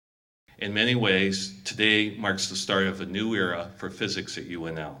In many ways, today marks the start of a new era for physics at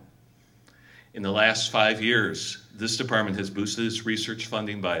UNL. In the last 5 years, this department has boosted its research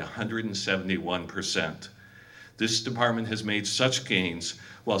funding by 171%. This department has made such gains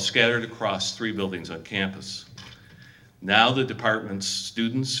while scattered across 3 buildings on campus. Now the department's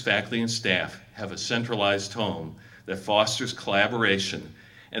students, faculty, and staff have a centralized home that fosters collaboration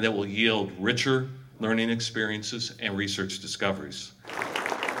and that will yield richer learning experiences and research discoveries.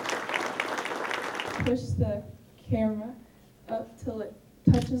 Push the camera up till it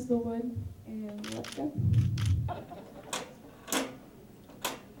touches the wood and let go.